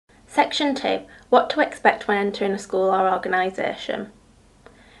Section 2. What to expect when entering a school or organisation.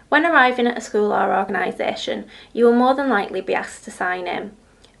 When arriving at a school or organisation, you will more than likely be asked to sign in.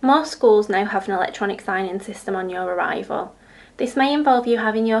 Most schools now have an electronic sign-in system on your arrival. This may involve you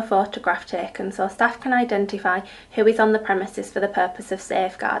having your photograph taken so staff can identify who is on the premises for the purpose of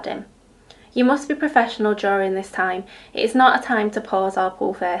safeguarding. You must be professional during this time. It is not a time to pose or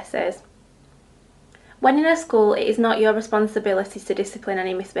pull faces. When in a school, it is not your responsibility to discipline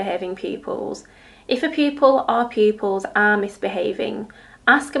any misbehaving pupils. If a pupil or pupils are misbehaving,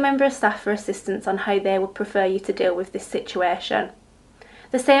 ask a member of staff for assistance on how they would prefer you to deal with this situation.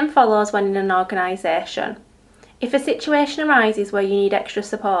 The same follows when in an organisation. If a situation arises where you need extra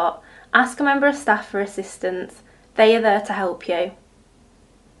support, ask a member of staff for assistance. They are there to help you.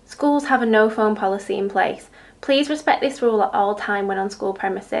 Schools have a no phone policy in place. Please respect this rule at all times when on school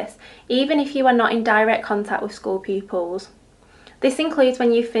premises, even if you are not in direct contact with school pupils. This includes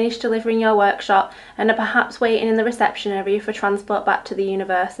when you've finished delivering your workshop and are perhaps waiting in the reception area for transport back to the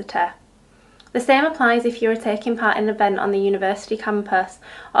university. The same applies if you are taking part in an event on the university campus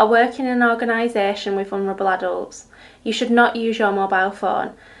or working in an organisation with vulnerable adults. You should not use your mobile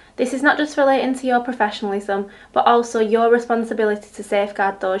phone. This is not just relating to your professionalism, but also your responsibility to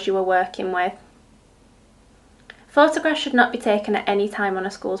safeguard those you are working with. Photographs should not be taken at any time on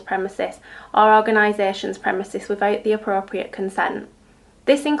a school's premises or organisation's premises without the appropriate consent.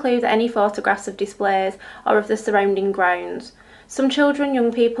 This includes any photographs of displays or of the surrounding grounds. Some children,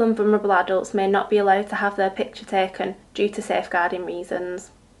 young people and vulnerable adults may not be allowed to have their picture taken due to safeguarding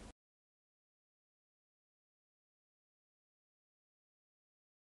reasons.